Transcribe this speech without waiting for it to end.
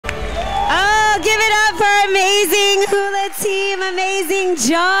Hula team, amazing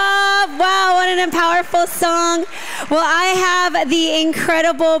job. Wow, what an powerful song. Well, I have the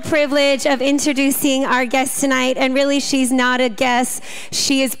incredible privilege of introducing our guest tonight, and really she's not a guest.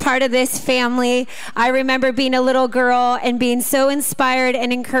 She is part of this family. I remember being a little girl and being so inspired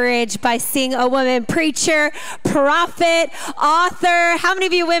and encouraged by seeing a woman preacher, prophet, author. How many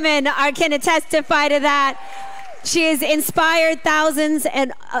of you women can testify to that? She has inspired thousands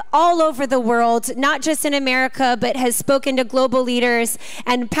and all over the world, not just in America, but has spoken to global leaders.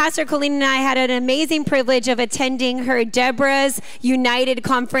 And Pastor Colleen and I had an amazing privilege of attending her Deborah's United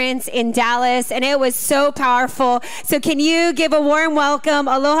conference in Dallas, and it was so powerful. So can you give a warm welcome,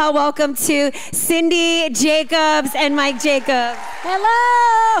 aloha welcome to Cindy Jacobs and Mike Jacobs.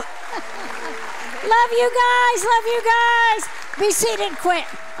 Hello. Love you guys. Be seated quick.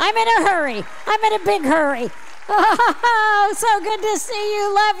 I'm in a hurry. I'm in a big hurry. Oh, so good to see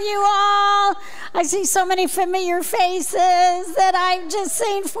you. Love you all. I see so many familiar faces that I've just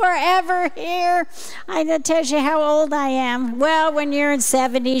seen forever here. That tells you how old I am. Well, when you're in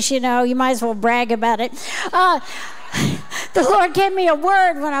 70s, you might as well brag about it. The Lord gave me a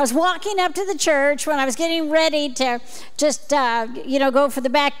word when I was walking up to the church, when I was getting ready to just, go for the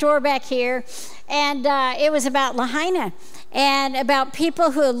back door back here. And it was about Lahaina and about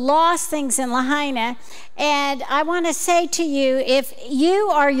people who had lost things in Lahaina. And I want to say to you, if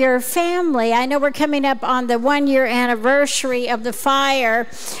you or your family, I know we're coming up on the 1-year anniversary of the fire,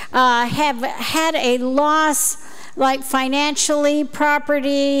 have had a loss, like financially,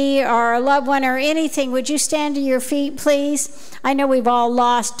 property, or a loved one or anything, would you stand to your feet, please? I know we've all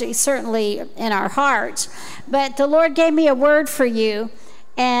lost, certainly in our hearts, but the Lord gave me a word for you.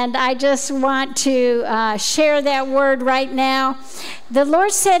 And I just want to share that word right now. The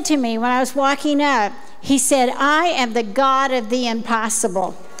Lord said to me when I was walking up, He said, I am the God of the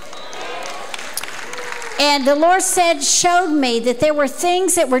impossible. And the Lord showed me that there were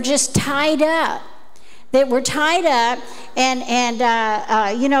things that were just tied up. And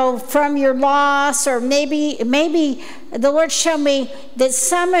from your loss, or maybe the Lord showed me that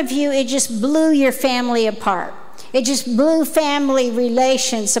some of you, it just blew your family apart. It just blew family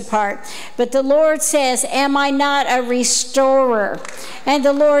relations apart. But the Lord says, am I not a restorer? And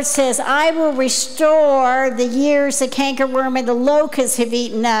the Lord says, I will restore the years the cankerworm and the locusts have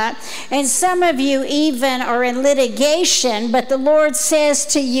eaten up. And some of you even are in litigation, but the Lord says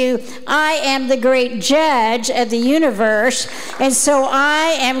to you, I am the great judge of the universe, and so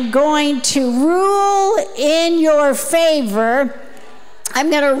I am going to rule in your favor. I'm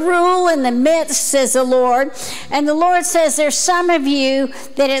going to rule in the midst, says the Lord. And the Lord says there's some of you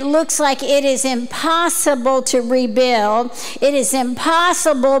that it looks like it is impossible to rebuild. It is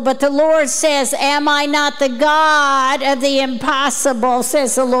impossible, but the Lord says, am I not the God of the impossible,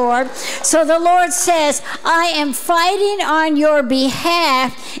 says the Lord. So the Lord says, I am fighting on your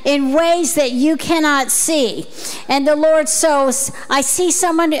behalf in ways that you cannot see. And the Lord, I see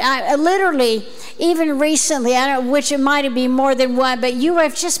someone, literally, even recently, I don't know which, it might be more than one, but you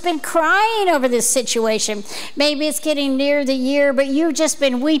have just been crying over this situation. Maybe it's getting near the year, but you've just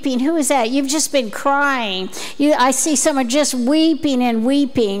been weeping. Who is that? You've just been crying. I see someone just weeping and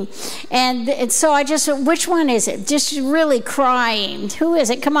weeping. And so which one is it? Just really crying. Who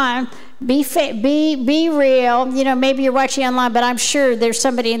is it? Come on. Be real. Maybe you're watching online, but I'm sure there's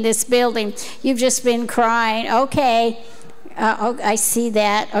somebody in this building. You've just been crying. Okay. I see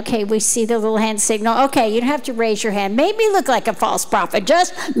that. Okay, we see the little hand signal. Okay, you don't have to raise your hand. Made me look like a false prophet.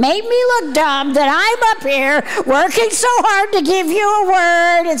 Just made me look dumb that I'm up here working so hard to give you a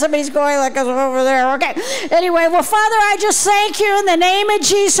word, and somebody's going like us over there. Okay. Anyway, well, Father, I just thank you in the name of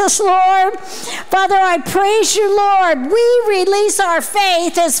Jesus, Lord. Father, I praise you, Lord. We release our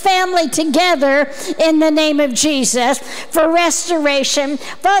faith as family together in the name of Jesus for restoration.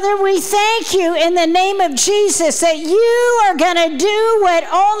 Father, we thank you in the name of Jesus that you are going to do what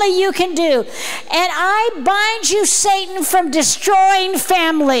only you can do. And I bind you, Satan, from destroying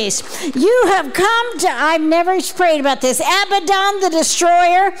families. You have come to, I've never prayed about this, Abaddon the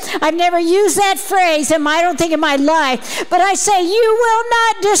destroyer. I've never used that phrase, I don't think in my life. But I say, you will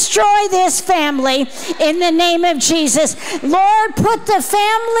not destroy this family in the name of Jesus. Lord, put the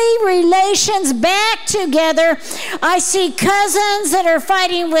family relations back together. I see cousins that are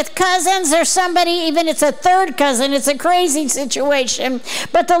fighting with cousins. There's somebody, even it's a third cousin. It's a crazy situation,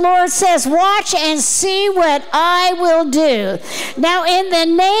 but the Lord says, watch and see what I will do. Now, in the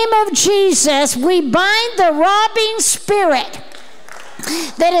name of Jesus, we bind the robbing spirit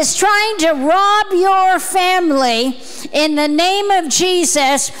that is trying to rob your family in the name of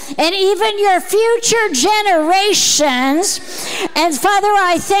Jesus and even your future generations. And Father,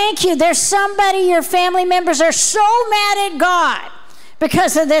 I thank you. There's somebody, your family members are so mad at God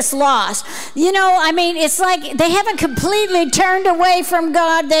because of this loss. You know, I mean, it's like they haven't completely turned away from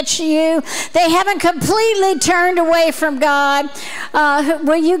God. That's you. They haven't completely turned away from God.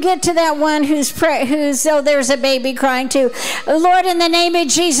 Will you get to that one who's oh, there's a baby crying too. Lord, in the name of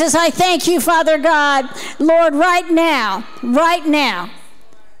Jesus, I thank you, Father God. Lord, right now,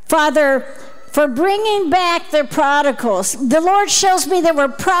 Father, for bringing back the prodigals. The Lord shows me there were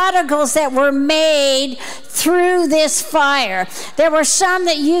prodigals that were made through this fire. There were some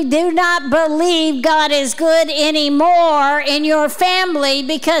that you do not believe God is good anymore in your family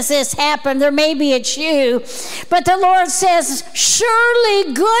because this happened. There maybe it's you. But the Lord says,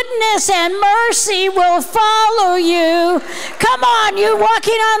 surely goodness and mercy will follow you. Come on, you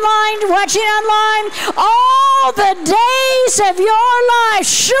watching online, all the days of your life,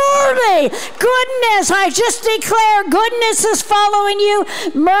 surely goodness, I just declare goodness is following you,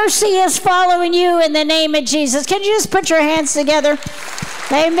 mercy is following you in the name of Jesus. Can you just put your hands together?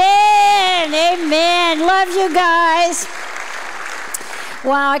 Amen, amen. Love you guys.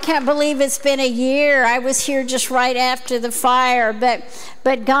 Wow, I can't believe it's been a year. I was here just right after the fire,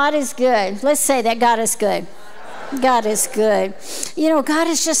 but God is good. Let's say that God is good. God is good. You know, God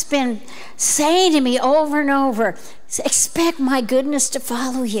has just been saying to me over and over, expect my goodness to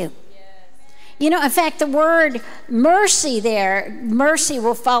follow you. You know, in fact, the word mercy there, mercy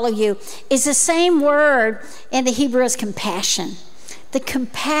will follow you, is the same word in the Hebrew as compassion. The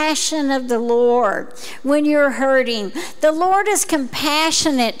compassion of the Lord when you're hurting. The Lord is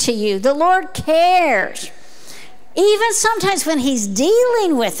compassionate to you. The Lord cares. Even sometimes when he's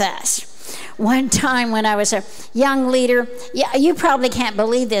dealing with us. One time when I was a young leader, yeah, you probably can't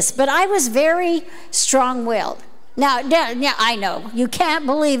believe this, but I was very strong-willed. Now, I know, you can't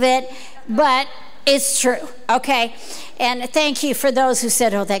believe it, but it's true, okay? And thank you for those who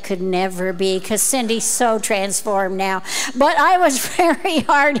said, oh, that could never be, because Cindy's so transformed now. But I was very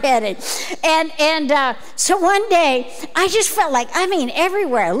hard-headed. And so one day, I just felt like, I mean,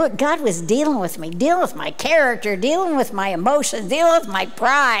 everywhere. Look, God was dealing with me, dealing with my character, dealing with my emotions, dealing with my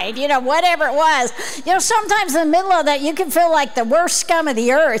pride, you know, whatever it was. You know, sometimes in the middle of that, you can feel like the worst scum of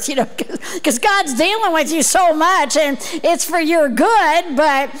the earth, you know, because God's dealing with you so much, and it's for your good,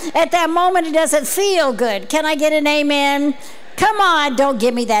 but at that moment, it doesn't feel good. Can I get an amen? Come on, don't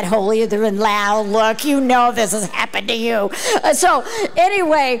give me that holier than loud look. You know this has happened to you. So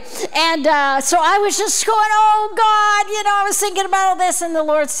anyway, and so I was just going, oh God, you know, I was thinking about all this, and the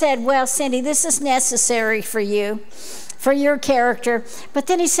Lord said, well, Cindy, this is necessary for you, for your character. But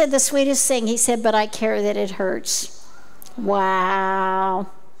then he said the sweetest thing. He said, but I care that it hurts. Wow.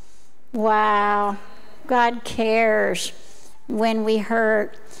 Wow. God cares when we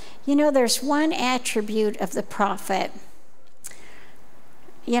hurt. You know, there's one attribute of the prophet.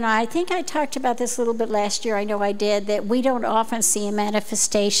 You know, I think I talked about this a little bit last year. I know I did, that we don't often see a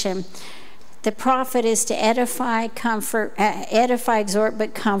manifestation. The prophet is to edify, exhort,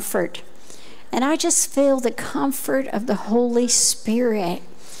 but comfort. And I just feel the comfort of the Holy Spirit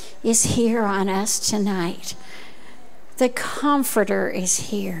is here on us tonight. The Comforter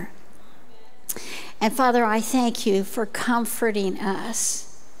is here. And Father, I thank you for comforting us.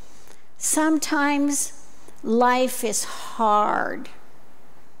 Sometimes life is hard.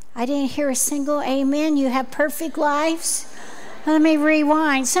 I didn't hear a single amen. You have perfect lives? Let me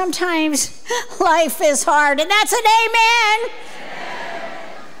rewind. Sometimes life is hard, and that's an amen.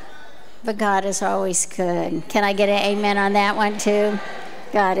 But God is always good. Can I get an amen on that one too?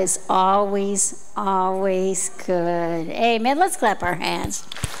 God is always, always good. Amen. Let's clap our hands.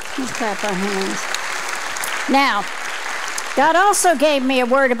 Let's clap our hands. Now, God also gave me a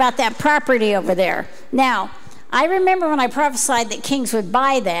word about that property over there. Now, I remember when I prophesied that kings would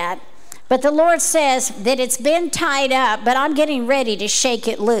buy that, but the Lord says that it's been tied up, but I'm getting ready to shake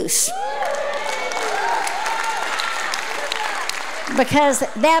it loose. Because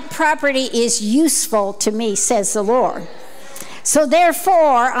that property is useful to me, says the Lord. So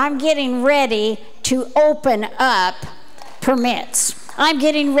therefore, I'm getting ready to open up permits. I'm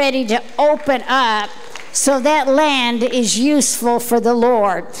getting ready to open up so that land is useful for the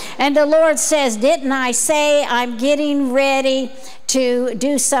Lord. And the Lord says, didn't I say I'm getting ready to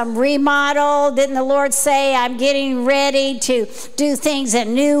do some remodel? Didn't the Lord say I'm getting ready to do things a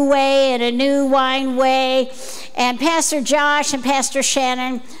new way and a new wine way? And Pastor Josh and Pastor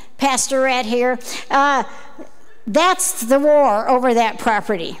Shannon, Pastorette here, that's the war over that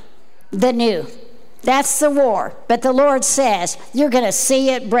property, the new. That's the war. But the Lord says, you're going to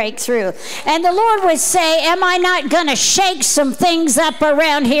see it break through. And the Lord would say, am I not going to shake some things up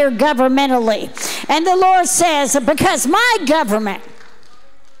around here governmentally? And the Lord says, because my government,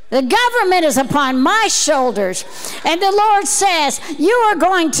 the government is upon my shoulders. And the Lord says, you are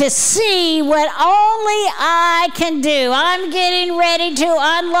going to see what only I can do. I'm getting ready to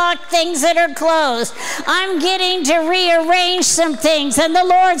unlock things that are closed. I'm getting to rearrange some things. And the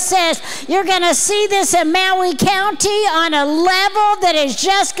Lord says, you're going to see this in Maui County on a level that is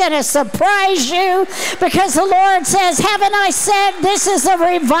just going to surprise you. Because the Lord says, haven't I said this is a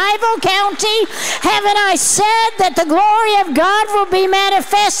revival county? Haven't I said that the glory of God will be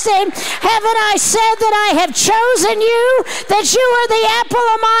manifested? Haven't I said that I have chosen you, that you are the apple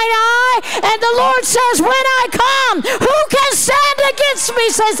of mine eye? And the Lord says, when I come, who can stand against me,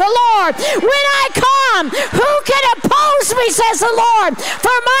 says the Lord? When I come, who can oppose me, says the Lord?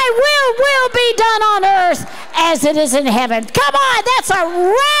 For my will be done on earth as it is in heaven. Come on, that's a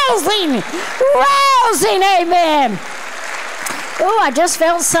rousing amen. Oh, I just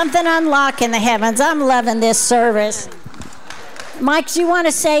felt something unlock in the heavens. I'm loving this service. Mike, do you want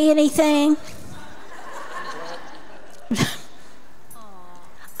to say anything?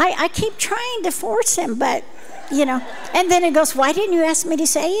 I keep trying to force him, but, you know. And then it goes, why didn't you ask me to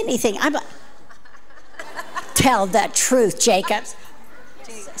say anything? I'm like, tell the truth, Jacob.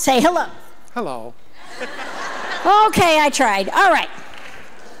 Say hello. Hello. Okay, I tried. All right.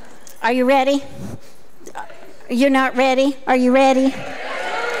 Are you ready? You're not ready? Are you ready?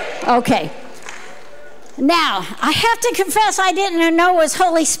 Okay. Now, I have to confess I didn't know it was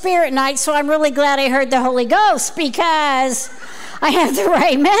Holy Spirit night, so I'm really glad I heard the Holy Ghost because I have the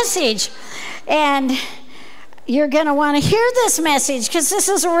right message. And you're going to want to hear this message because this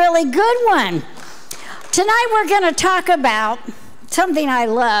is a really good one. Tonight we're going to talk about something I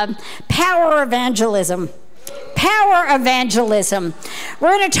love, power evangelism. Power evangelism.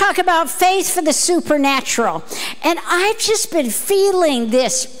 We're going to talk about faith for the supernatural. And I've just been feeling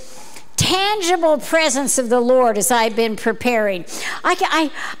this tangible presence of the Lord as I've been preparing. I've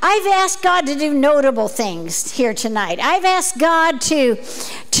asked God to do notable things here tonight. I've asked God to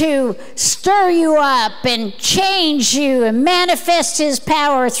stir you up and change you and manifest his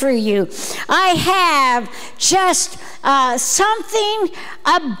power through you. I have just something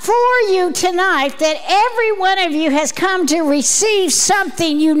for you tonight that every one of you has come to receive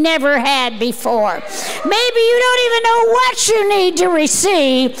something you never had before. Maybe you don't even know what you need to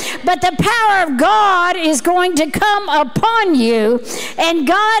receive, but the power of God is going to come upon you, and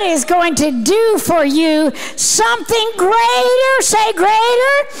God is going to do for you something greater. Say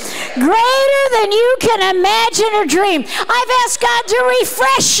greater. Greater than you can imagine or dream. I've asked God to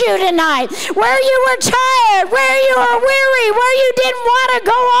refresh you tonight. Where you were tired, where you were weary, where you didn't want to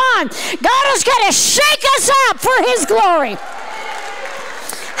go on. God is going to shake us up for his glory.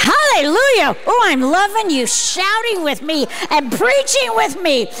 Hallelujah. Oh, I'm loving you shouting with me and preaching with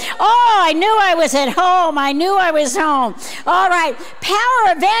me. Oh, I knew I was at home. I knew I was home. All right.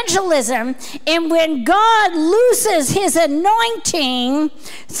 Power evangelism, and when God looses his anointing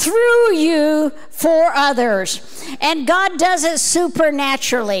through you for others. And God does it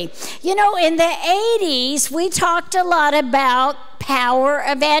supernaturally. You know, in the 80s, we talked a lot about power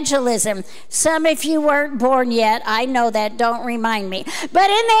evangelism. Some of you weren't born yet. I know that. Don't remind me. But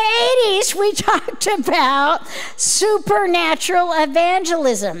in the 80s, we talked about supernatural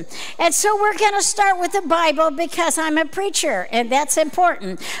evangelism. And so we're going to start with the Bible because I'm a preacher, and that's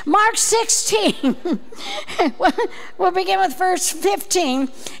important. Mark 16. We'll begin with verse 15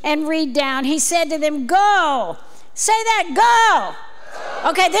 and read down. He said to them, go. Say that, go.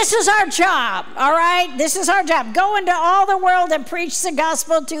 Okay, this is our job, all right? This is our job. Go into all the world and preach the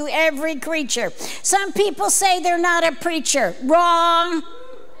gospel to every creature. Some people say they're not a preacher. Wrong.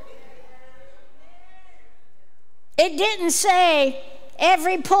 It didn't say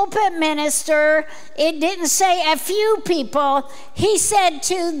every pulpit minister. It didn't say a few people. He said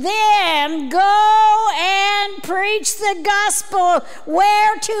to them, go and preach the gospel.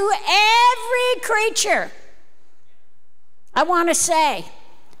 Where? To every creature. I want to say,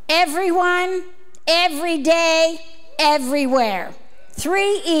 everyone, every day, everywhere.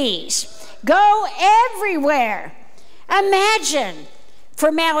 3 E's. Go everywhere. Imagine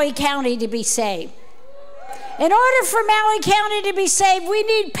for Maui County to be saved. In order for Maui County to be saved, we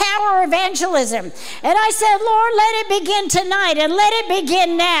need power evangelism. And I said, Lord, let it begin tonight and let it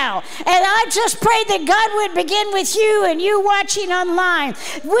begin now. And I just prayed that God would begin with you and you watching online.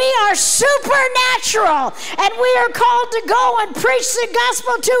 We are supernatural, and we are called to go and preach the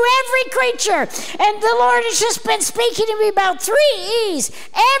gospel to every creature. And the Lord has just been speaking to me about 3 E's.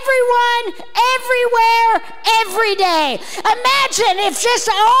 Everyone, everywhere, every day. Imagine if just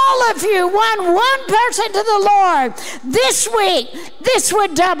all of you won one person to the Lord this week. This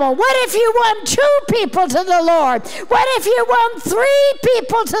would double. What if you won 2 people to the Lord? What if you won 3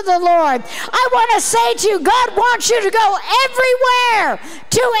 people to the Lord? I want to say to you, God wants you to go everywhere,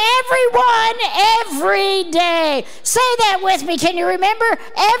 to everyone, every day. Say that with me. Can you remember?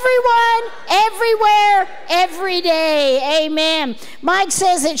 Everyone, everywhere, every day. Amen. Mike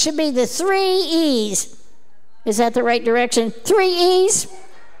says it should be the 3 E's. Is that the right direction? 3 E's?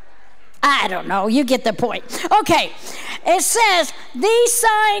 I don't know. You get the point. Okay. It says, these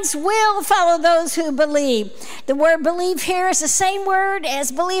signs will follow those who believe. The word believe here is the same word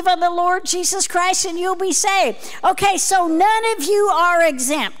as believe on the Lord Jesus Christ and you'll be saved. Okay, so none of you are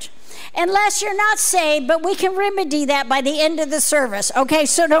exempt. Unless you're not saved, but we can remedy that by the end of the service. Okay,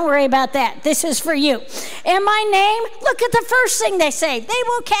 so don't worry about that. This is for you. In my name, look at the first thing they say. They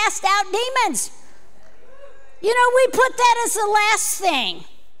will cast out demons. You know, we put that as the last thing.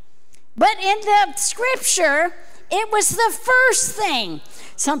 But in the scripture, it was the first thing.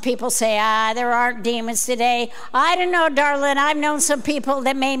 Some people say, there aren't demons today. I don't know, darling. I've known some people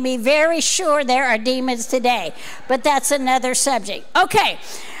that made me very sure there are demons today. But that's another subject. Okay.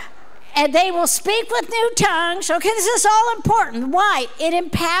 And they will speak with new tongues. Okay, this is all important. Why? It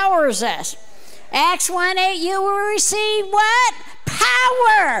empowers us. Acts 1:8, you will receive what?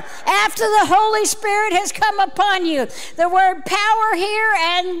 Power after the Holy Spirit has come upon you. The word power here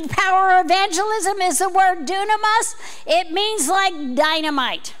and power evangelism is the word dunamis. It means like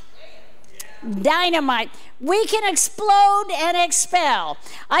dynamite. Dynamite. We can explode and expel.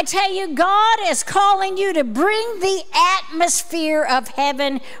 I tell you, God is calling you to bring the atmosphere of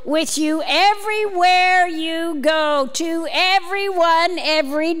heaven with you everywhere you go, to everyone,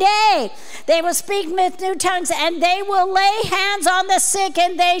 every day. They will speak with new tongues, and they will lay hands on the sick,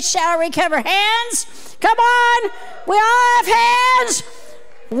 and they shall recover. Hands? Come on. We all have hands.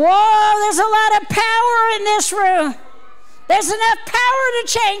 Whoa, there's a lot of power in this room. There's enough power to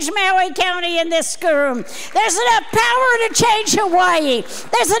change Maui County in this room. There's enough power to change Hawaii.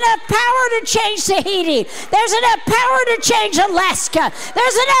 There's enough power to change Tahiti. There's enough power to change Alaska.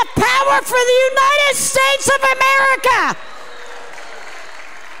 There's enough power for the United States of America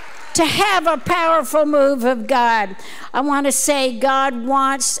to have a powerful move of God. I want to say God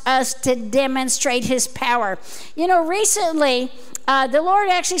wants us to demonstrate his power. You know, recently, the Lord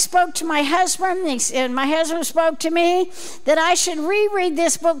actually spoke to my husband, and my husband spoke to me that I should reread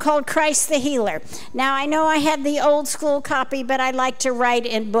this book called Christ the Healer. Now, I know I have the old school copy, but I like to write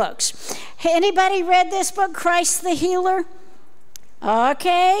in books. Anybody read this book, Christ the Healer?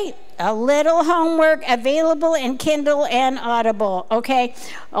 Okay, a little homework available in Kindle and Audible, okay?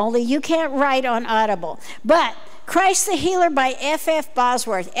 Only you can't write on Audible. But Christ the Healer by F.F.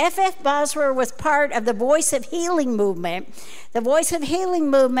 Bosworth. F.F. Bosworth was part of the Voice of Healing movement. The Voice of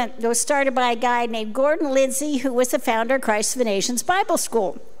Healing movement was started by a guy named Gordon Lindsay, who was the founder of Christ the Nations Bible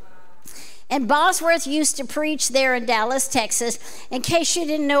School. And Bosworth used to preach there in Dallas, Texas, in case you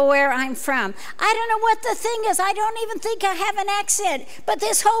didn't know where I'm from. I don't know what the thing is. I don't even think I have an accent. But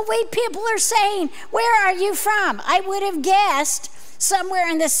this whole week people are saying, where are you from? I would have guessed somewhere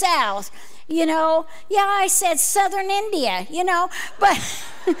in the South. You know, yeah, I said southern India, you know, but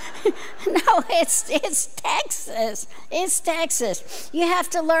no, it's Texas. It's Texas. You have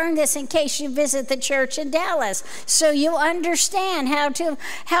to learn this in case you visit the church in Dallas, so you understand how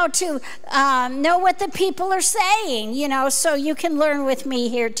to know what the people are saying, you know, so you can learn with me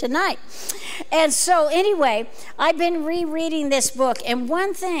here tonight. And so anyway, I've been rereading this book, and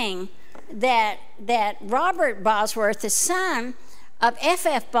one thing that Robert Bosworth, the son of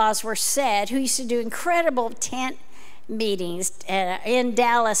F.F. Bosworth, said, who used to do incredible tent meetings in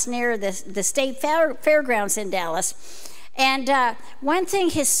Dallas near the state fairgrounds in Dallas. And one thing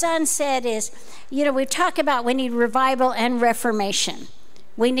his son said is, you know, we talk about we need revival and reformation.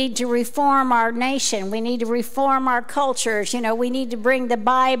 We need to reform our nation. We need to reform our cultures. You know, we need to bring the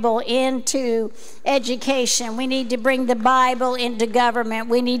Bible into education. We need to bring the Bible into government.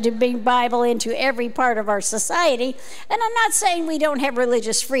 We need to bring the Bible into every part of our society. And I'm not saying we don't have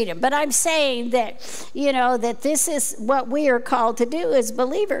religious freedom, but I'm saying that, you know, that this is what we are called to do as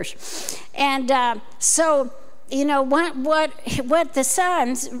believers. And so, you know, what the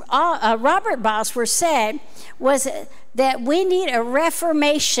sons, Robert Bosworth said was that we need a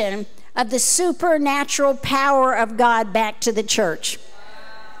reformation of the supernatural power of God back to the church.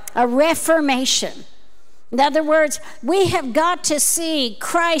 A reformation. In other words, we have got to see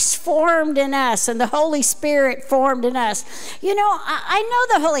Christ formed in us and the Holy Spirit formed in us. You know, I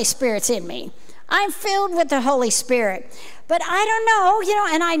know the Holy Spirit's in me. I'm filled with the Holy Spirit. But I don't know,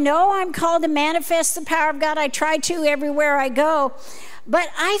 and I know I'm called to manifest the power of God. I try to everywhere I go. But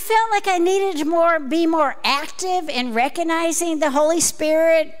I felt like I needed to be more active in recognizing the Holy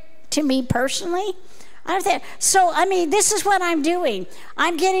Spirit to me personally. So, this is what I'm doing.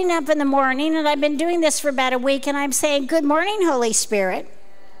 I'm getting up in the morning, and I've been doing this for about a week, and I'm saying, good morning, Holy Spirit.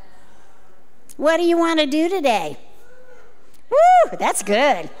 What do you want to do today? Woo, that's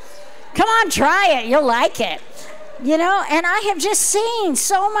good. Come on, try it. You'll like it. And I have just seen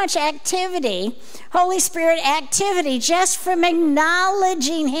so much activity, Holy Spirit activity, just from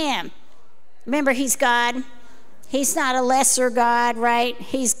acknowledging him. Remember, he's God. He's not a lesser God, right?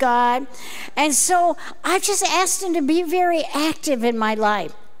 He's God. And so I've just asked him to be very active in my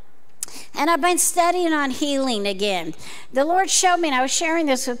life. And I've been studying on healing again. The Lord showed me, and I was sharing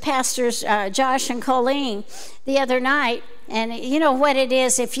this with Pastors Josh and Colleen the other night. And you know what it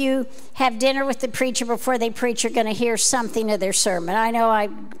is, if you have dinner with the preacher before they preach, you're going to hear something of their sermon. I know,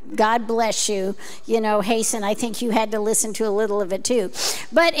 God bless you, Hasten. I think you had to listen to a little of it too.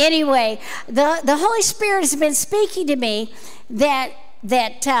 But anyway, the Holy Spirit has been speaking to me that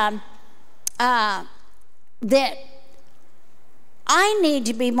I need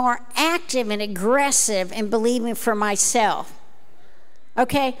to be more active and aggressive in believing for myself.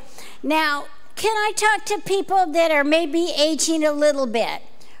 Okay? Now, can I talk to people that are maybe aging a little bit?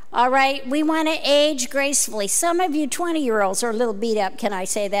 All right? We want to age gracefully. Some of you 20-year-olds are a little beat up. Can I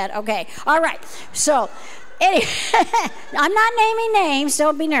say that? Okay. All right. So, anyway, I'm not naming names.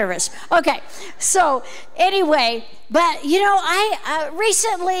 Don't be nervous. Okay. So, anyway, but, I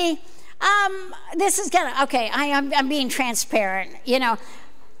recently... this is I'm being transparent,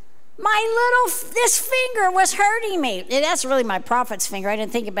 this finger was hurting me. That's really my prophet's finger. I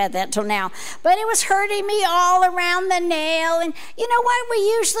didn't think about that till now. But it was hurting me all around the nail. And you know what we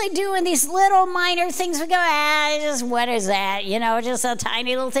usually do in these little minor things? We go, what is that? Just a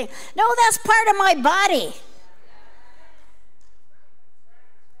tiny little thing. No, that's part of my body.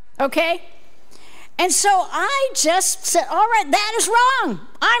 Okay? And so I just said, all right, that is wrong.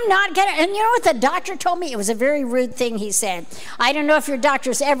 I'm not going to. And you know what the doctor told me? It was a very rude thing he said. I don't know if your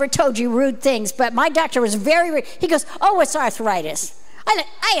doctor's ever told you rude things, but my doctor was very rude. He goes, oh, it's arthritis.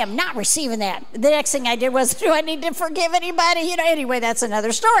 I am not receiving that. The next thing I did was, do I need to forgive anybody? Anyway, that's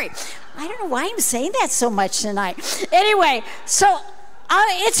another story. I don't know why I'm saying that so much tonight. Anyway, so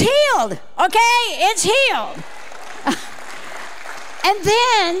it's healed, okay? It's healed. And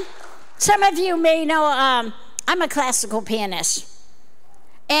then... some of you may know I'm a classical pianist.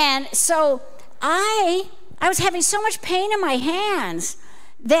 And so I was having so much pain in my hands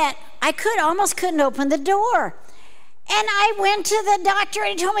that I almost couldn't open the door. And I went to the doctor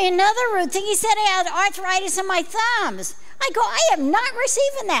and he told me another rude thing. He said I had arthritis in my thumbs. I go, I am not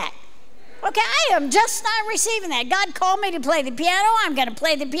receiving that. Okay, I am just not receiving that. God called me to play the piano. I'm going to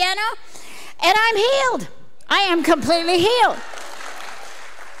play the piano. And I'm healed. I am completely healed.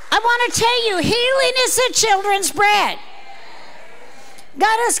 I want to tell you, healing is the children's bread.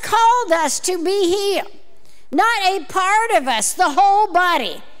 God has called us to be healed. Not a part of us, the whole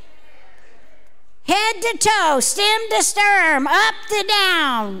body. Head to toe, stem to stern, up to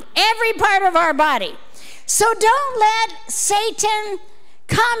down, every part of our body. So don't let Satan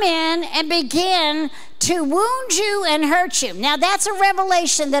come in and begin to wound you and hurt you. Now that's a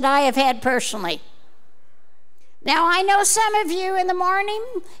revelation that I have had personally. Now, I know some of you in the morning,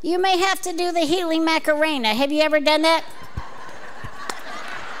 you may have to do the healing Macarena. Have you ever done that?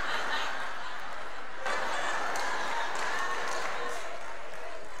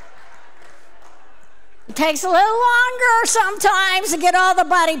 It takes a little longer sometimes to get all the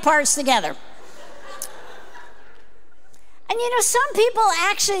body parts together. And some people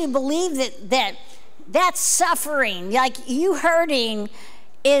actually believe that suffering, like you hurting,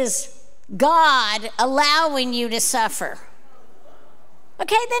 is God allowing you to suffer.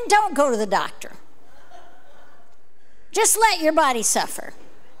 Okay, then don't go to the doctor. Just let your body suffer.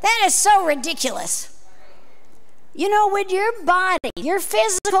 That is so ridiculous. When your body, your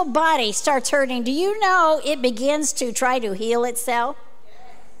physical body starts hurting, do you know it begins to try to heal itself?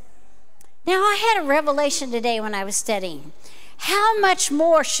 Now, I had a revelation today when I was studying. How much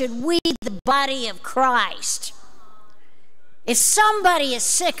more should we, the body of Christ, if somebody is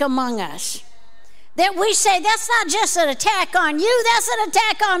sick among us, that we say, that's not just an attack on you, that's an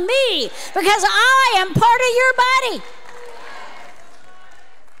attack on me, because I am part of your body.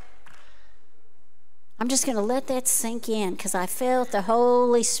 I'm just going to let that sink in, because I felt the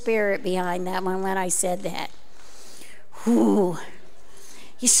Holy Spirit behind that one when I said that. Whew.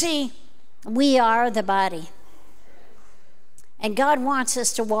 You see, we are the body. And God wants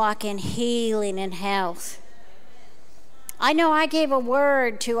us to walk in healing and health. I know I gave a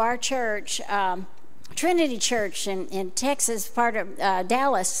word to our church, Trinity Church in Texas, part of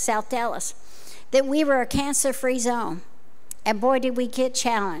Dallas, South Dallas, that we were a cancer-free zone. And boy, did we get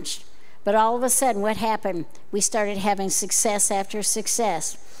challenged. But all of a sudden, what happened? We started having success after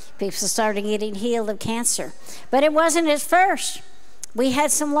success. People started getting healed of cancer. But it wasn't at first. We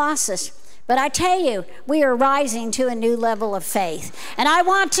had some losses. But I tell you, we are rising to a new level of faith. And I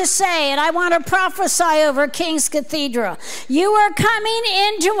want to say, and I want to prophesy over King's Cathedral, you are coming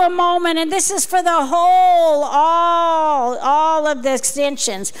into a moment, and this is for the whole, all of the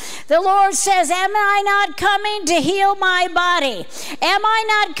extensions. The Lord says, am I not coming to heal my body? Am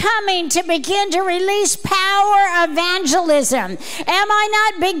I not coming to begin to release power evangelism? Am I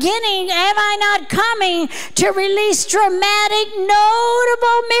not coming to release dramatic,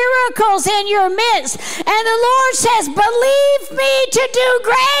 notable miracles in your midst? And the Lord says, believe me to do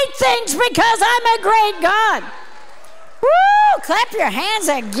great things because I'm a great God. Woo! Clap your hands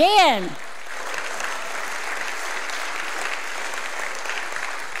again.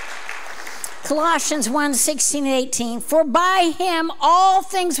 Colossians 1:16-18, for by him all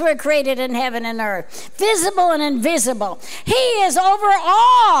things were created in heaven and earth, visible and invisible. He is over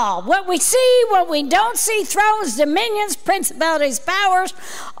all, what we see, what we don't see, thrones, dominions, principalities, powers,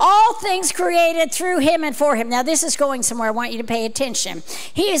 all things created through him and for him. Now this is going somewhere. I want you to pay attention.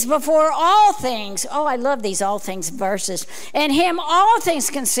 He is before all things. Oh, I love these all things verses. In him all things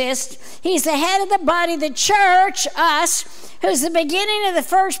consist. He's the head of the body, the church, us, who's the beginning of the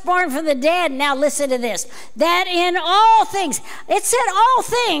firstborn from the dead. Now listen to this. That in all things, it said all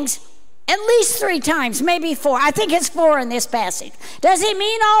things at least 3 times, maybe 4. I think it's 4 in this passage. Does he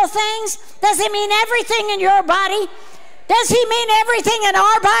mean all things? Does he mean everything in your body? Does he mean everything in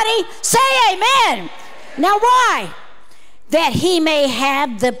our body? Say amen. Now why? That he may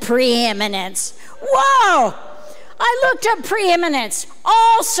have the preeminence. Whoa! I looked up preeminence,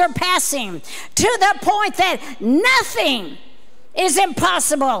 all surpassing, to the point that nothing is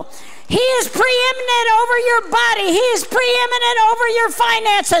impossible. He is preeminent over your body. He is preeminent over your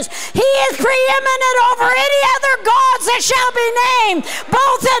finances. He is preeminent over any other gods that shall be named,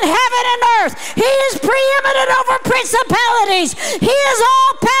 both in heaven and earth. He is preeminent over principalities. He is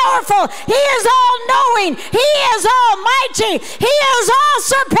all powerful. He is all knowing. He is almighty. He is all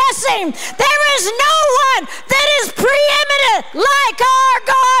surpassing. There is no one that is preeminent like our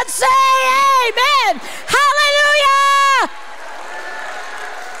God. Say amen. Hallelujah.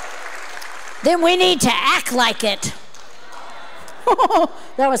 Then we need to act like it.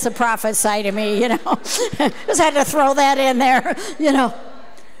 That was the prophet side of me, Just had to throw that in there,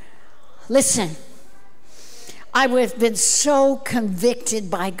 Listen, I have been so convicted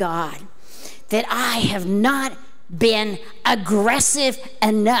by God that I have not been aggressive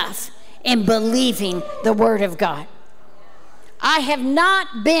enough in believing the Word of God. I have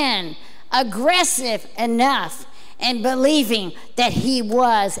not been aggressive enough and believing that he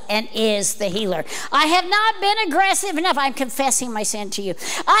was and is the healer. I have not been aggressive enough. I'm confessing my sin to you.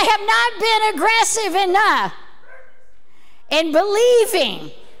 I have not been aggressive enough in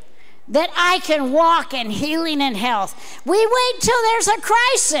believing that I can walk in healing and health. We wait till there's a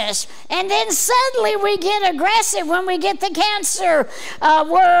crisis, and then suddenly we get aggressive when we get the cancer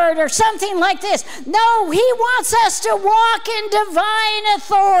word or something like this. No, he wants us to walk in divine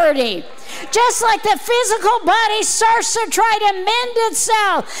authority. Just like the physical body starts to try to mend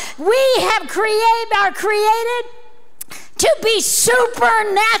itself, we are created to be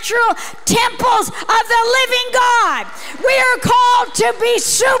supernatural temples of the living God. We are called to be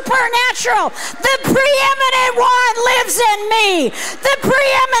supernatural. The preeminent one lives in me. The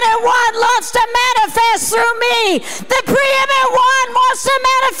preeminent one wants to manifest through me. The preeminent one wants to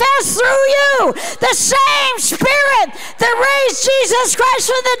manifest through you. The same Spirit that raised Jesus Christ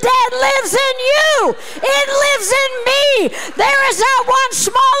from the dead lives in you. It lives in me. There is not one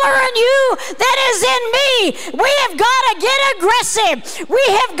smaller in you that is in me. We have got to get aggressive. We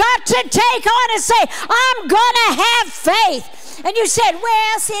have got to take on and say, I'm going to have faith. And you said,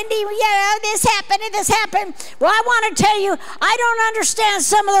 well, Cindy, this happened and this happened. Well, I want to tell you, I don't understand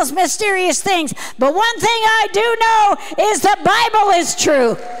some of those mysterious things. But one thing I do know is the Bible is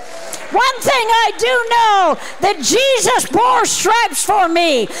true. One thing I do know, that Jesus bore stripes for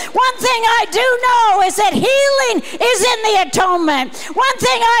me. One thing I do know is that healing is in the atonement. One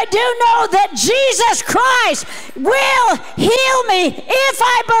thing I do know, that Jesus Christ will heal me if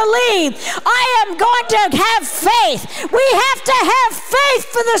I believe. I am going to have faith. We have to have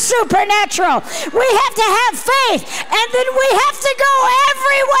faith for the supernatural. We have to have faith, and then we have to go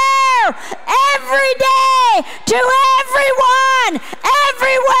everywhere, every day, to everyone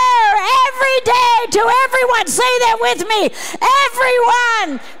Everyone, say that with me.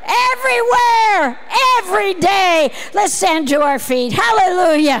 Everyone, everywhere, every day. Let's stand to our feet.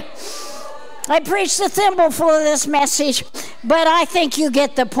 Hallelujah. I preached a thimbleful of this message, but I think you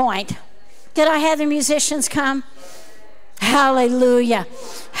get the point. Did I have the musicians come? Hallelujah.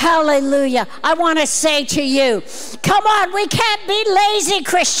 Hallelujah. I want to say to you, come on, we can't be lazy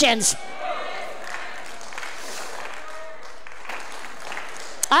Christians.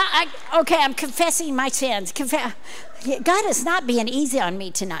 Okay, I'm confessing my sins. God is not being easy on me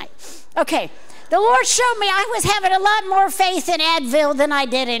tonight. Okay, the Lord showed me I was having a lot more faith in Advil than I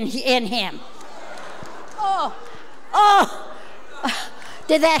did in Him. Oh.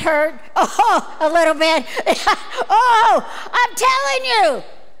 Did that hurt? Oh, a little bit. Oh, I'm telling you.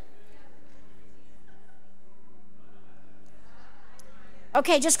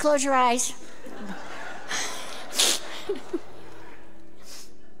 Okay, just close your eyes.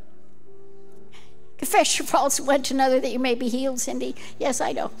 Confess your faults one to another that you may be healed, Cindy. Yes,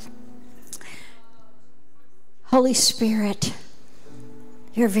 I know. Holy Spirit,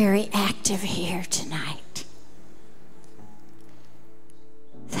 you're very active here tonight.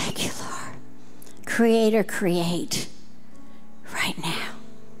 Thank you, Lord. Creator, create right now.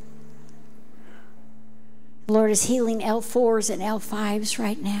 The Lord is healing L4s and L5s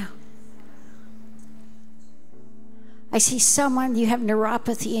right now. I see someone, you have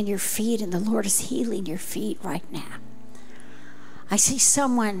neuropathy in your feet, and the Lord is healing your feet right now. I see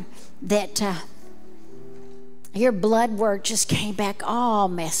someone that your blood work just came back all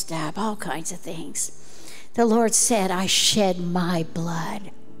messed up, all kinds of things. The Lord said, I shed my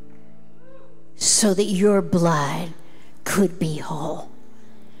blood so that your blood could be whole.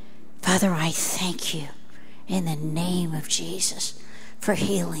 Father, I thank you in the name of Jesus for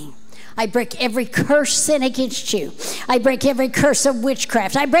healing. I break every curse sin against you. I break every curse of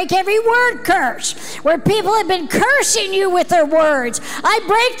witchcraft. I break every word curse where people have been cursing you with their words. I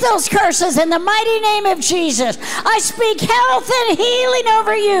break those curses in the mighty name of Jesus. I speak health and healing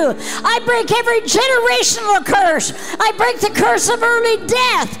over you. I break every generational curse. I break the curse of early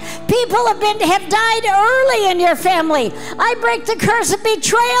death. People have died early in your family. I break the curse of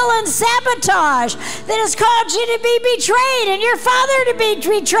betrayal and sabotage that has caused you to be betrayed and your father to be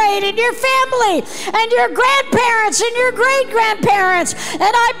betrayed and your family and your grandparents and your great-grandparents.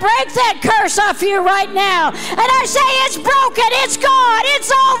 And I break that curse off you right now. And I say it's broken, it's gone,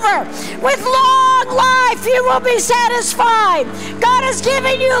 it's over. With long life you will be satisfied. God has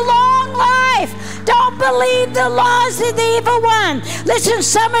given you long life. Don't believe the lies of the evil one. Listen,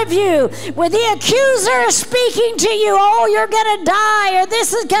 some of you, when the accuser is speaking to you, oh, you're going to die or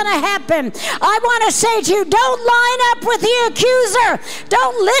this is going to happen, I want to say to you, don't line up with the accuser.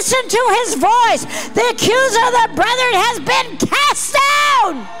 Don't listen to his voice. The accuser of the brethren has been cast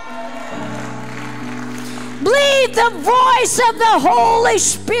down. Believe the voice of the Holy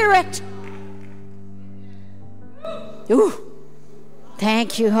Spirit. Ooh.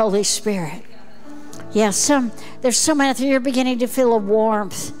 Thank you, Holy Spirit. Yeah, there's someone out there, you're beginning to feel a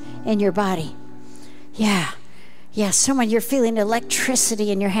warmth in your body. Yeah, someone, you're feeling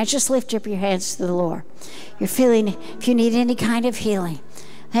electricity in your hands. Just lift up your hands to the Lord. You're feeling, if you need any kind of healing.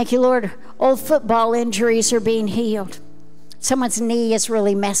 Thank you, Lord. Old football injuries are being healed. Someone's knee is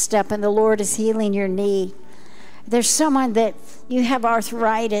really messed up and the Lord is healing your knee. There's someone that you have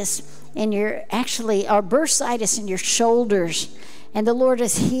arthritis and or bursitis in your shoulders. And the Lord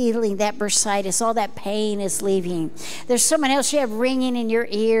is healing that bursitis. All that pain is leaving. There's someone else, you have ringing in your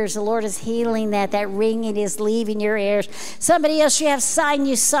ears. The Lord is healing that. That ringing is leaving your ears. Somebody else, you have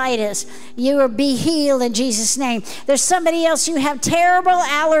sinusitis. You will be healed in Jesus' name. There's somebody else, you have terrible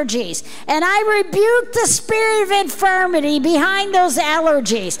allergies. And I rebuke the spirit of infirmity behind those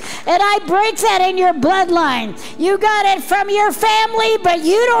allergies. And I break that in your bloodline. You got it from your family, but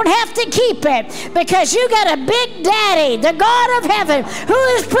you don't have to keep it because you got a big daddy, the God of heaven, who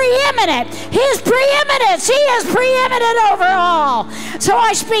is preeminent. His preeminence, he is preeminent over all. So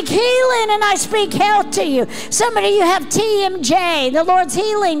I speak healing and I speak health to you. Somebody, you have TMJ. The Lord's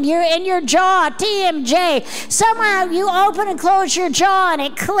healing you in your jaw, TMJ. Somehow you open and close your jaw and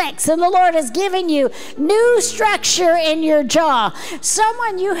it clicks, and the Lord is giving you new structure in your jaw.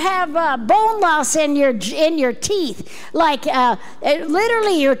 Someone, you have bone loss in your teeth, like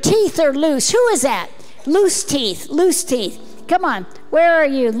literally your teeth are loose. Who is that? Loose teeth. Come on, where are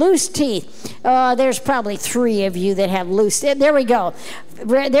you? Loose teeth. There's probably 3 of you that have loose. There we go.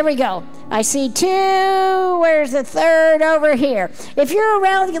 I see 2. Where's the 3rd? Over here. If you're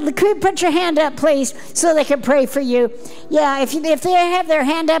around, put your hand up, please, so they can pray for you. Yeah, if they have their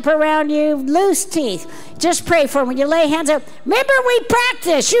hand up around you, loose teeth, just pray for them. When you lay hands up, remember we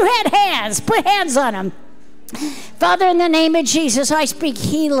practiced. You had hands. Put hands on them. Father, in the name of Jesus, I speak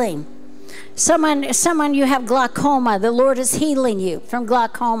healing. Someone, you have glaucoma. The Lord is healing you from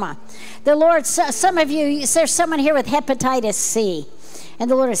glaucoma. The Lord, some of you, there's someone here with hepatitis C,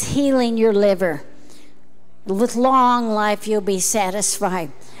 and the Lord is healing your liver. With long life, you'll be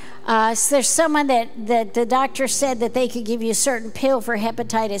satisfied. So there's someone that the doctor said that they could give you a certain pill for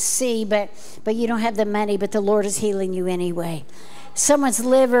hepatitis C, but you don't have the money, but the Lord is healing you anyway. Someone's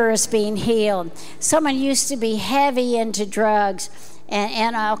liver is being healed. Someone used to be heavy into drugs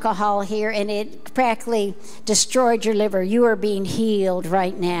and alcohol here, and it practically destroyed your liver. You are being healed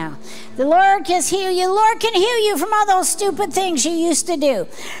right now. The Lord can heal you. The Lord can heal you from all those stupid things you used to do.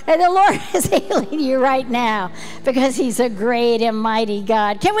 And the Lord is healing you right now because He's a great and mighty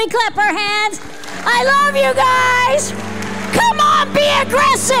God. Can we clap our hands? I love you guys. Come on, be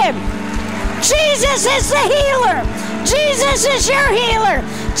aggressive. Jesus is the healer. Jesus is your healer.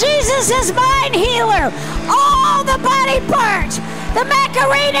 Jesus is mine healer. All the body parts. The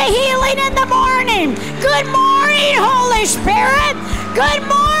Macarena healing in the morning. Good morning, Holy Spirit. Good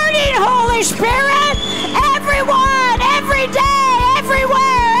morning, Holy Spirit. Everyone, every day,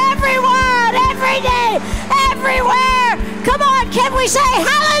 everywhere, everyone, every day, everywhere. Come on, can we say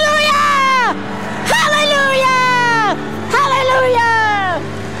hallelujah? Hallelujah! Hallelujah!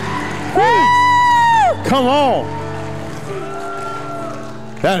 Woo! Come on.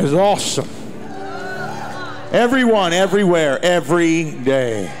 That is awesome. Everyone, everywhere, every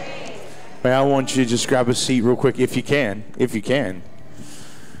day. Man, I want you to just grab a seat real quick if you can. If you can.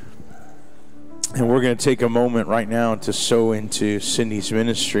 And we're going to take a moment right now to sow into Cindy's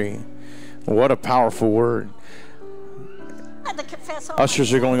ministry. What a powerful word.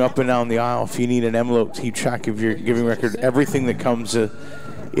 Ushers are going up and down the aisle. If you need an envelope, keep track of your giving record. Everything that comes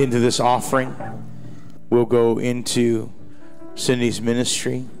into this offering will go into Cindy's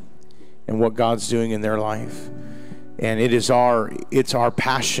ministry and what God's doing in their life. And it's our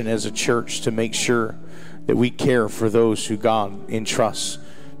passion as a church to make sure that we care for those who God entrusts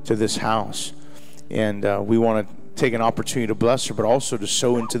to this house. And we want to take an opportunity to bless her, but also to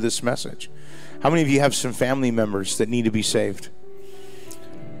sow into this message. How many of you have some family members that need to be saved?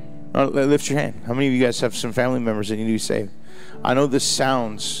 Lift your hand. How many of you guys have some family members that need to be saved? I know this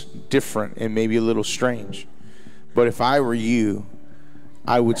sounds different and maybe a little strange, but if I were you,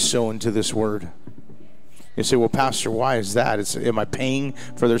 I would sow into this word. You say, well, Pastor, why is that? Am I paying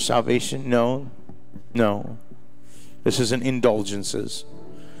for their salvation? No. This isn't indulgences.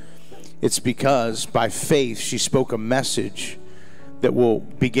 It's because by faith she spoke a message that will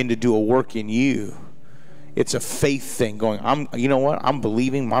begin to do a work in you. It's a faith thing going, you know what? I'm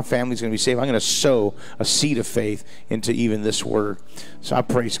believing my family's going to be saved. I'm going to sow a seed of faith into even this word. So I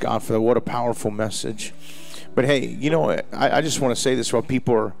praise God for that. What a powerful message. But hey, you know, I just want to say this while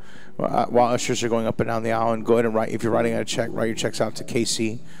while ushers are going up and down the aisle, and go ahead and write, if you're writing out a check, write your checks out to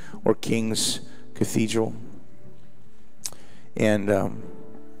KC or King's Cathedral. And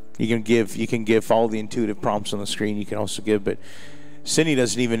you can give, follow the intuitive prompts on the screen. You can also give, but Cindy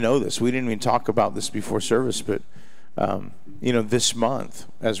doesn't even know this. We didn't even talk about this before service, but you know, this month,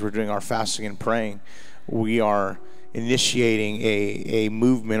 as we're doing our fasting and praying, we are initiating a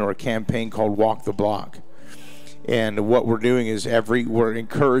movement or a campaign called Walk the Block. And what we're doing is we're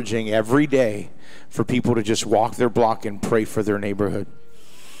encouraging every day for people to just walk their block and pray for their neighborhood.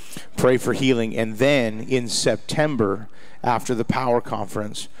 Pray for healing. And then in September, after the Power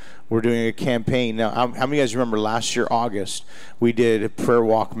Conference, we're doing a campaign. Now, how many of you guys remember last year, August, we did a prayer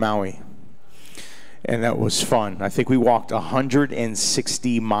walk Maui? And that was fun. I think we walked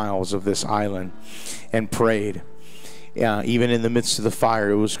 160 miles of this island and prayed. Even in the midst of the fire,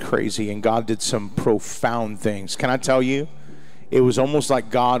 it was crazy, and God did some profound things. Can I tell you, it was almost like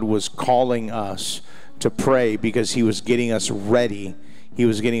God was calling us to pray because He was getting us ready. He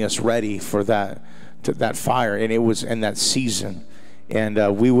was getting us ready for that fire, and it was in that season,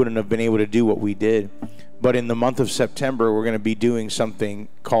 and we wouldn't have been able to do what we did. But in the month of September, we're going to be doing something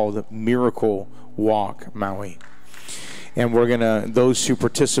called Miracle Walk Maui, and we're gonna, those who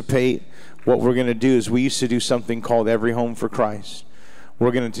participate, what we're going to do is, we used to do something called Every Home for Christ.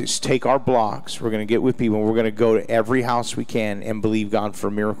 We're going to just take our blocks, we're going to get with people, and we're going to go to every house we can and believe God for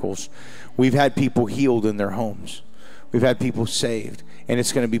miracles. We've had people healed in their homes. We've had people saved, and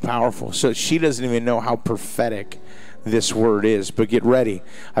it's going to be powerful. So she doesn't even know how prophetic this word is, but get ready.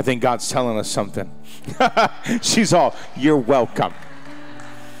 I think God's telling us something. She's all, you're welcome.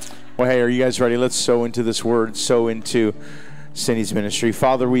 Well, hey, are you guys ready? Let's sow into this word, sow into Cindy's ministry.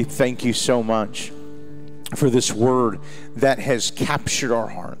 Father, we thank you so much for this word that has captured our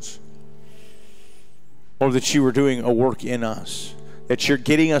hearts. Or that you are doing a work in us, that you're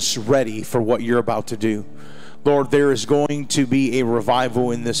getting us ready for what you're about to do. Lord, there is going to be a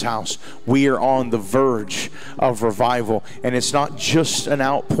revival in this house. We are on the verge of revival. And it's not just an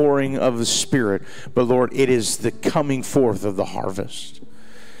outpouring of the Spirit, but Lord, it is the coming forth of the harvest.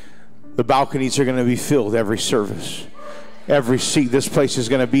 The balconies are going to be filled every service. Every seat, this place is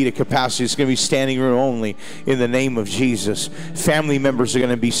going to be to capacity. It's going to be standing room only in the name of Jesus. Family members are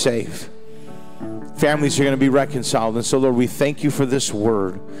going to be saved. Families are going to be reconciled. And so, Lord, we thank you for this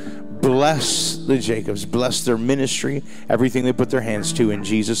word. Bless the Jacobs. Bless their ministry, everything they put their hands to, in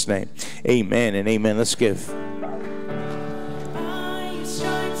Jesus' name. Amen and amen. Let's give. By your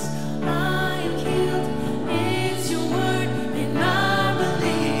stripes I am healed. It's your word, and I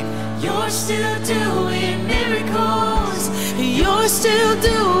believe you're still doing miracles. You're still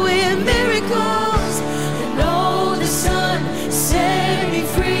doing miracles. And oh, the Son set me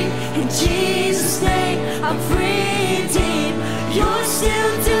free. In Jesus' name, I'm free indeed. You're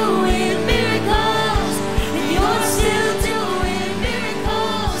still doing miracles. You're still doing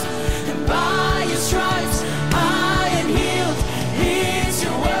miracles. And by your stripes I am healed. It's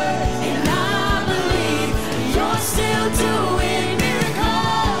your word, and I believe you're still doing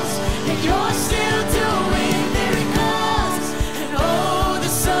miracles. And you're still doing miracles. And oh, the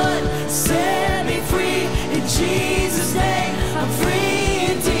Son set me free. In Jesus' name, I'm free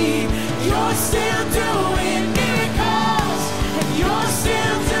indeed. You're still doing miracles. And you're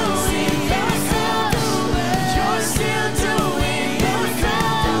still doing miracles. You're still doing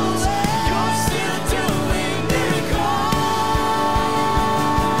miracles. You're still doing miracles.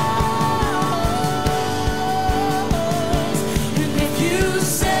 And if you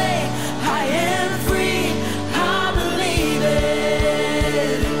say I am free, I believe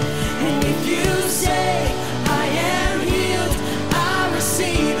it. And if you say I am healed, I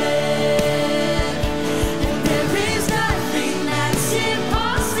receive it. And there is nothing that's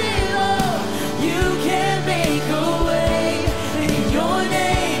impossible. You can make a way. In your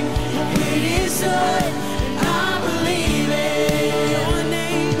name, it is done. And I believe it. Your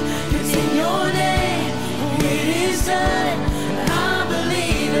name, 'cause in your name, it is done. And I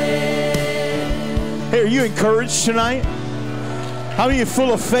believe it. Hey, are you encouraged tonight? How many are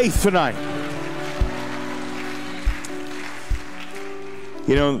full of faith tonight?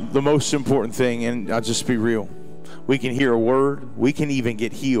 You know, the most important thing, and I'll just be real, we can hear a word, we can even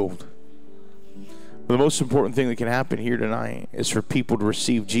get healed. But the most important thing that can happen here tonight is for people to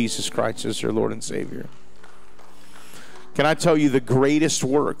receive Jesus Christ as their Lord and Savior. Can I tell you the greatest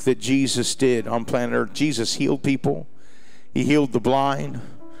work that Jesus did on planet Earth? Jesus healed people. He healed the blind,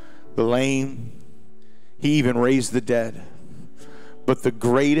 the lame. He even raised the dead. But the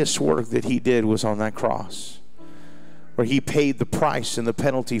greatest work that he did was on that cross, where he paid the price and the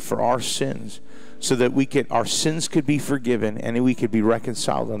penalty for our sins so that our sins could be forgiven and we could be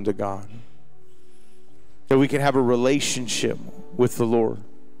reconciled unto God. That we could have a relationship with the Lord.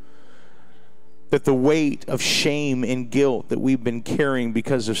 That the weight of shame and guilt that we've been carrying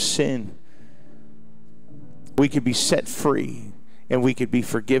because of sin, we could be set free and we could be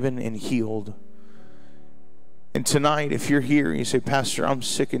forgiven and healed. And tonight, if you're here and you say, Pastor, I'm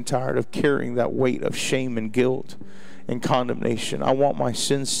sick and tired of carrying that weight of shame and guilt and condemnation. I want my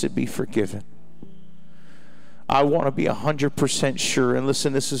sins to be forgiven. I want to be 100% sure. And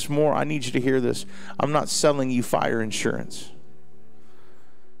listen, this is more, I need you to hear this. I'm not selling you fire insurance.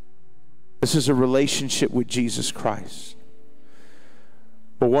 This is a relationship with Jesus Christ.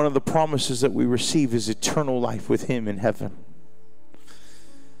 But one of the promises that we receive is eternal life with him in heaven.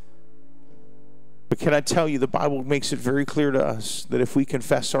 But can I tell you, the Bible makes it very clear to us that if we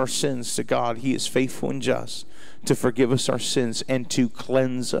confess our sins to God, he is faithful and just to forgive us our sins and to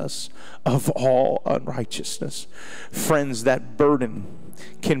cleanse us of all unrighteousness. Friends, that burden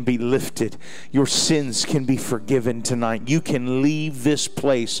can be lifted. Your sins can be forgiven tonight. You can leave this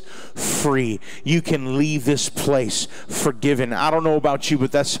place free. You can leave this place forgiven. I don't know about you,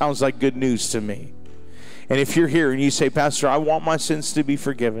 but that sounds like good news to me. And if you're here and you say, Pastor, I want my sins to be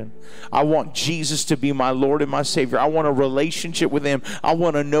forgiven. I want Jesus to be my Lord and my Savior. I want a relationship with him. I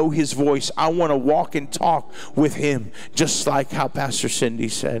want to know his voice. I want to walk and talk with him, just like how Pastor Cindy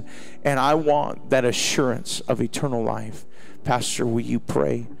said. And I want that assurance of eternal life. Pastor, will you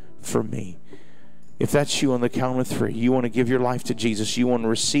pray for me? If that's you, on the count of 3, you want to give your life to Jesus, you want to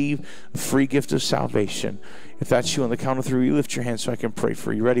receive a free gift of salvation. If that's you, on the count of 3, you lift your hand so I can pray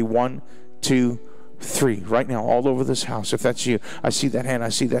for you. Ready? 1, 2, 3. Right now, all over this house. If that's you, I see that hand, I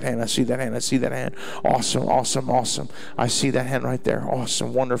see that hand, I see that hand, I see that hand. Awesome, awesome, awesome. I see that hand right there.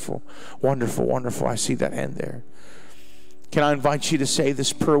 Awesome, wonderful, wonderful, wonderful. I see that hand there. Can I invite you to say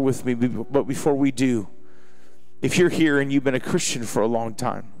this prayer with me? But before we do, if you're here and you've been a Christian for a long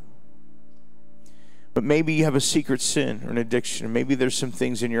time, But maybe you have a secret sin or an addiction. Maybe there's some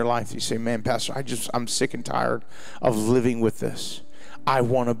things in your life that you say, man, Pastor, I'm sick and tired of living with this. I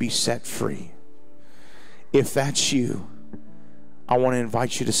want to be set free. If that's you, I want to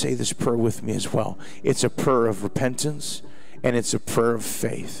invite you to say this prayer with me as well. It's a prayer of repentance and it's a prayer of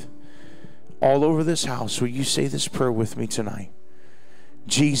faith. All over this house, will you say this prayer with me tonight?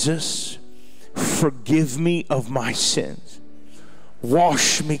 Jesus, forgive me of my sins.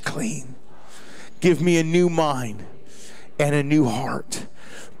 Wash me clean. Give me a new mind and a new heart.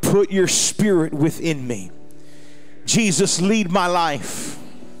 Put your spirit within me. Jesus, lead my life.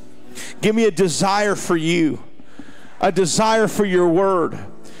 Give me a desire for you, a desire for your word,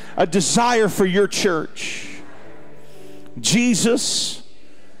 a desire for your church. Jesus,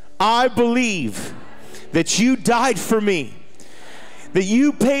 I believe that you died for me, that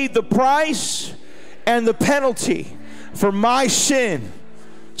you paid the price and the penalty for my sin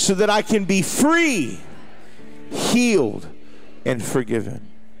so that I can be free, healed, and forgiven.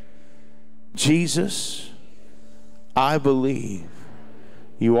 Jesus, I believe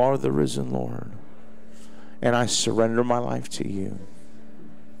you are the risen Lord, and I surrender my life to you.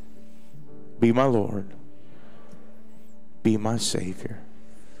 Be my Lord. Be my Savior.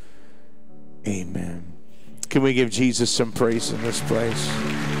 Amen. Can we give Jesus some praise in this place?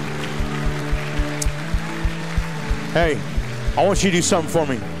 Hey, I want you to do something for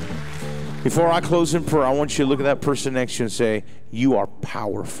me. Before I close in prayer, I want you to look at that person next to you and say, you are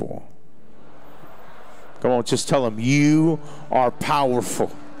powerful. Come on, just tell them, you are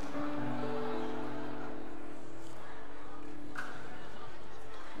powerful.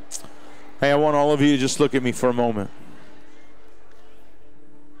 Hey, I want all of you to just look at me for a moment.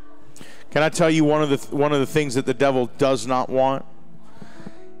 Can I tell you one of the things that the devil does not want?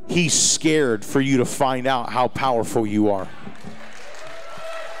 He's scared for you to find out how powerful you are.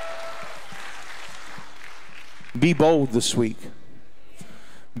 Be bold this week.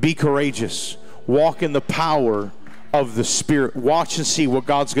 Be courageous. Walk in the power of the Spirit. Watch and see what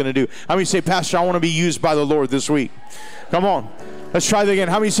God's going to do. How many say, Pastor, I want to be used by the Lord this week? Come on. Let's try that again.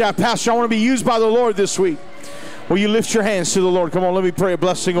 How many say, Pastor, I want to be used by the Lord this week? Will you lift your hands to the Lord? Come on, let me pray a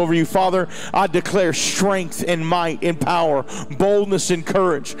blessing over you. Father, I declare strength and might and power, boldness and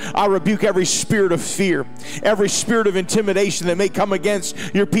courage. I rebuke every spirit of fear, every spirit of intimidation that may come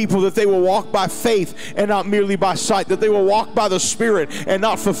against your people, that they will walk by faith and not merely by sight, that they will walk by the Spirit and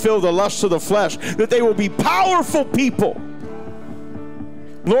not fulfill the lusts of the flesh, that they will be powerful people.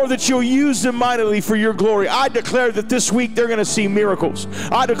 Lord, that you'll use them mightily for your glory. I declare that this week they're going to see miracles.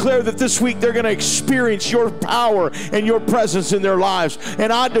 I declare that this week they're going to experience your power and your presence in their lives.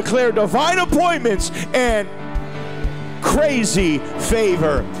 And I declare divine appointments and crazy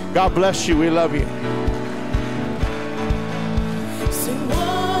favor. God bless you. We love you.